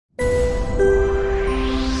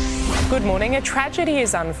Good morning. A tragedy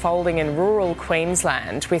is unfolding in rural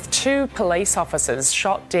Queensland with 2 police officers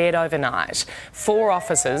shot dead overnight. 4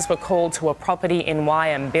 officers were called to a property in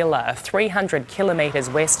Wyambilla, 300 kilometres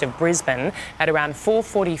west of Brisbane, at around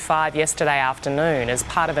 4:45 yesterday afternoon as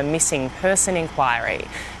part of a missing person inquiry.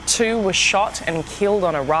 2 were shot and killed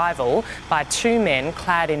on arrival by 2 men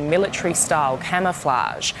clad in military-style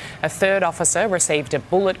camouflage. A 3rd officer received a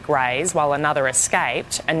bullet graze while another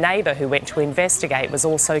escaped. A neighbour who went to investigate was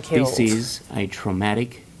also killed. This is a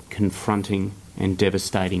traumatic, confronting and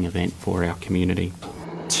devastating event for our community.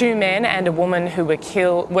 2 men and a woman who were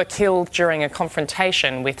killed during a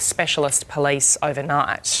confrontation with specialist police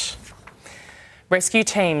overnight. Rescue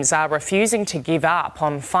teams are refusing to give up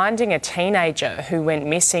on finding a teenager who went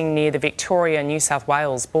missing near the Victoria-New South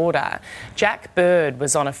Wales border. Jack Bird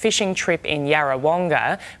was on a fishing trip in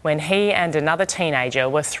Yarrawonga when he and another teenager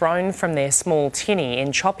were thrown from their small tinny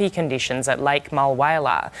in choppy conditions at Lake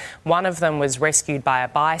Mulwala. One of them was rescued by a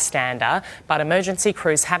bystander, but emergency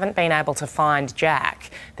crews haven't been able to find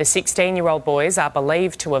Jack. The 16-year-old boys are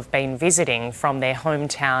believed to have been visiting from their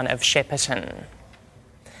hometown of Shepparton.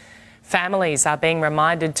 Families are being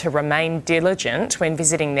reminded to remain diligent when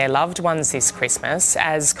visiting their loved ones this Christmas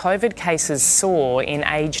as COVID cases soar in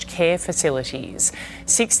aged care facilities.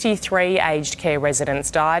 63 aged care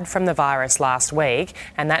residents died from the virus last week,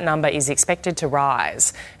 and that number is expected to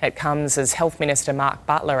rise. It comes as Health Minister Mark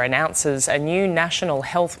Butler announces a new National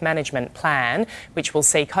Health Management Plan which will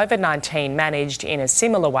see COVID-19 managed in a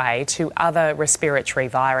similar way to other respiratory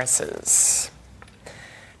viruses.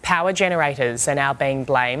 Power generators are now being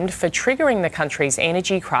blamed for triggering the country's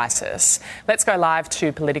energy crisis. Let's go live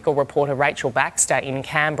to political reporter Rachel Baxter in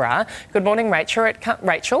Canberra. Good morning, Rachel.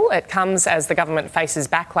 It comes as the government faces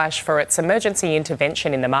backlash for its emergency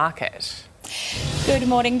intervention in the market. Good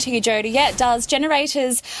morning to you, Jody. Yeah, it does.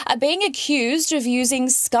 Generators are being accused of using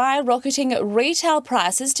skyrocketing retail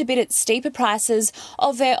prices to bid at steeper prices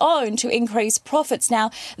of their own to increase profits.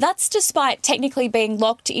 Now, that's despite technically being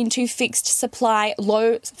locked into low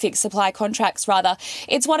fixed supply contracts, rather.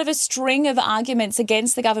 It's one of a string of arguments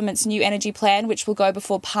against the government's new energy plan, which will go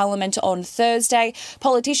before Parliament on Thursday.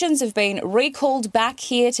 Politicians have been recalled back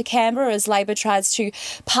here to Canberra as Labor tries to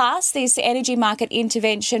pass this energy market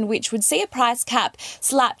intervention, which would see a price cap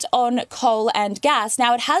slapped on coal and gas.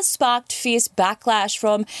 Now, it has sparked fierce backlash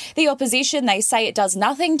from the opposition. They say it does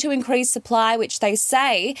nothing to increase supply, which they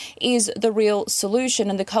say is the real solution.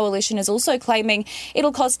 And the coalition is also claiming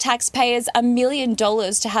it'll cost taxpayers $1 million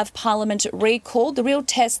to have Parliament recalled. The real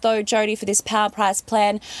test, though, Jody, for this power price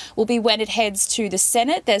plan will be when it heads to the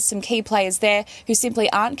Senate. There's some key players there who simply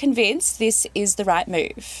aren't convinced this is the right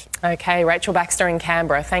move. OK, Rachel Baxter in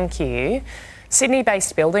Canberra, thank you.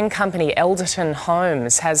 Sydney-based building company Elderton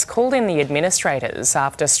Homes has called in the administrators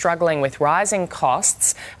after struggling with rising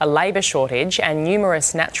costs, a labour shortage and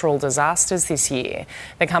numerous natural disasters this year.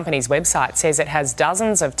 The company's website says it has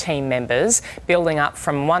dozens of team members building up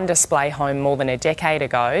from one display home more than a decade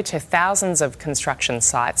ago to thousands of construction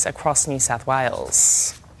sites across New South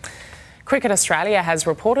Wales. Cricket Australia has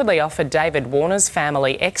reportedly offered David Warner's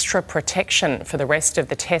family extra protection for the rest of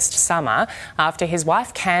the Test summer after his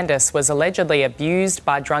wife Candice was allegedly abused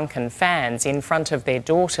by drunken fans in front of their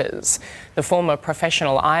daughters. The former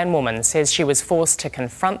professional ironwoman says she was forced to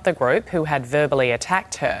confront the group who had verbally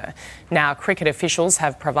attacked her. Now, cricket officials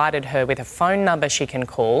have provided her with a phone number she can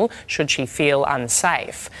call should she feel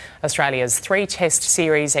unsafe. Australia's 3-Test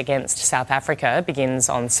series against South Africa begins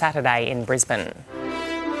on Saturday in Brisbane.